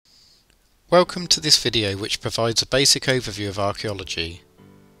Welcome to this video which provides a basic overview of archaeology.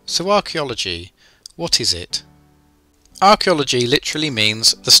 So archaeology, what is it? Archaeology literally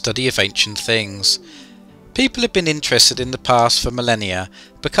means the study of ancient things. People have been interested in the past for millennia,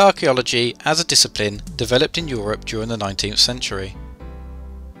 but archaeology as a discipline developed in Europe during the 19th century.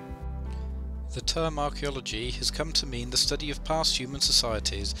 The term archaeology has come to mean the study of past human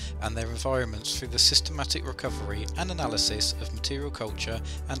societies and their environments through the systematic recovery and analysis of material culture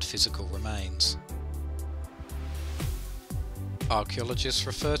and physical remains. Archaeologists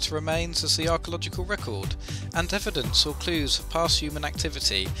refer to remains as the archaeological record and evidence or clues of past human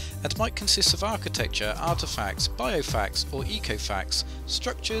activity and might consist of architecture, artefacts, biofacts or ecofacts,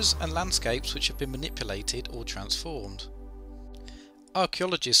 structures and landscapes which have been manipulated or transformed.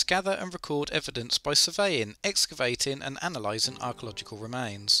 Archaeologists gather and record evidence by surveying, excavating and analysing archaeological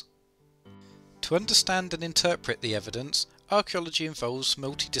remains. To understand and interpret the evidence, archaeology involves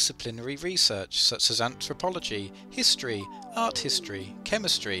multidisciplinary research such as anthropology, history, art history,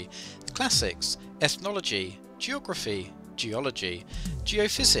 chemistry, classics, ethnology, geography, geology,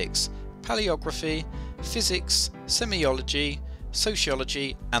 geophysics, paleography, physics, semiology,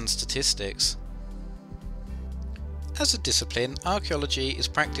 sociology and statistics. As a discipline, archaeology is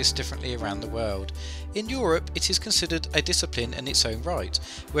practiced differently around the world. In Europe, it is considered a discipline in its own right,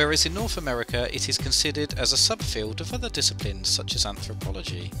 whereas in North America it is considered as a subfield of other disciplines such as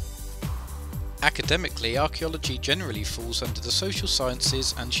anthropology. Academically, archaeology generally falls under the social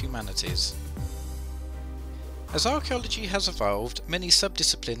sciences and humanities. As archaeology has evolved, many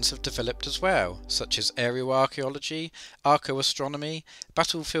subdisciplines have developed as well, such as aerial archaeology, archaeoastronomy,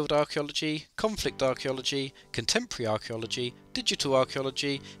 battlefield archaeology, conflict archaeology, contemporary archaeology, digital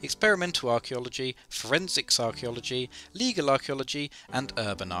archaeology, experimental archaeology, forensics archaeology, legal archaeology, and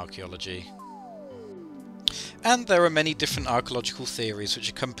urban archaeology. And there are many different archaeological theories which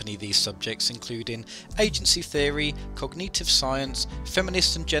accompany these subjects, including agency theory, cognitive science,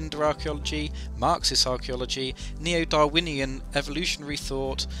 feminist and gender archaeology, Marxist archaeology, neo-Darwinian evolutionary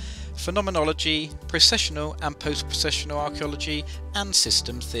thought, phenomenology, processional and post-processional archaeology, and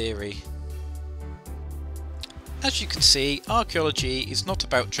system theory. As you can see, archaeology is not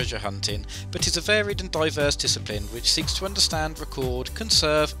about treasure hunting, but is a varied and diverse discipline which seeks to understand, record,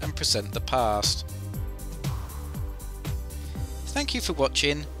 conserve and present the past. Thank you for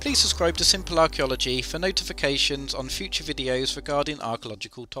watching. Please subscribe to Simple Archaeology for notifications on future videos regarding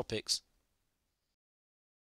archaeological topics.